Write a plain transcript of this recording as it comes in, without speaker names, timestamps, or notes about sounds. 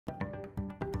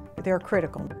They're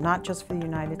critical, not just for the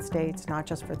United States, not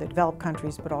just for the developed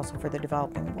countries, but also for the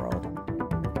developing world.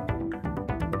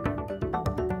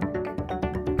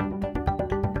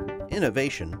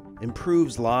 Innovation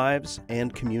improves lives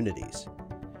and communities.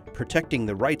 Protecting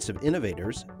the rights of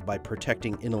innovators by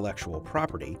protecting intellectual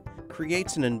property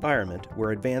creates an environment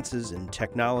where advances in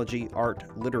technology, art,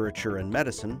 literature, and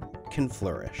medicine can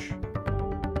flourish.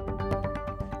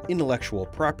 Intellectual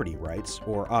property rights,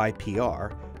 or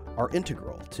IPR, are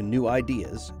integral to new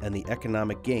ideas and the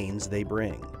economic gains they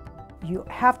bring. You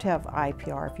have to have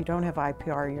IPR. If you don't have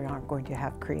IPR, you're not going to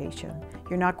have creation.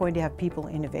 You're not going to have people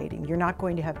innovating. You're not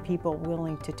going to have people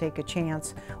willing to take a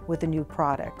chance with a new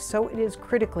product. So it is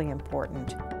critically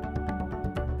important.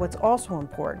 What's also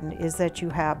important is that you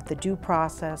have the due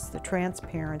process, the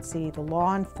transparency, the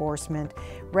law enforcement,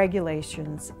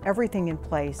 regulations, everything in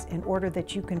place in order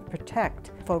that you can protect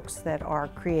folks that are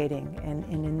creating and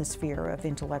in the sphere of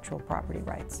intellectual property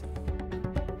rights.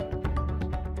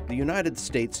 The United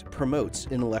States promotes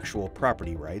intellectual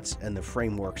property rights and the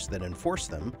frameworks that enforce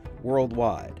them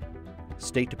worldwide.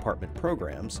 State Department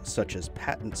programs, such as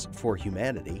Patents for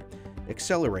Humanity,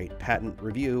 accelerate patent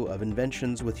review of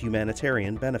inventions with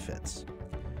humanitarian benefits.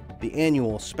 The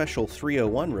annual Special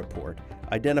 301 report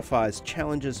identifies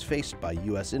challenges faced by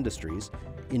U.S. industries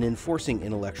in enforcing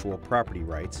intellectual property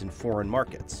rights in foreign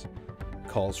markets,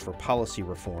 calls for policy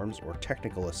reforms or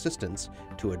technical assistance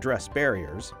to address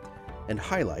barriers, and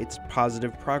highlights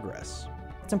positive progress.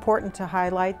 It's important to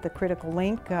highlight the critical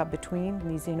link between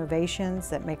these innovations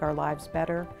that make our lives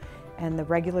better and the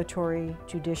regulatory,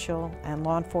 judicial, and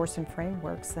law enforcement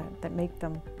frameworks that make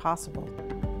them possible.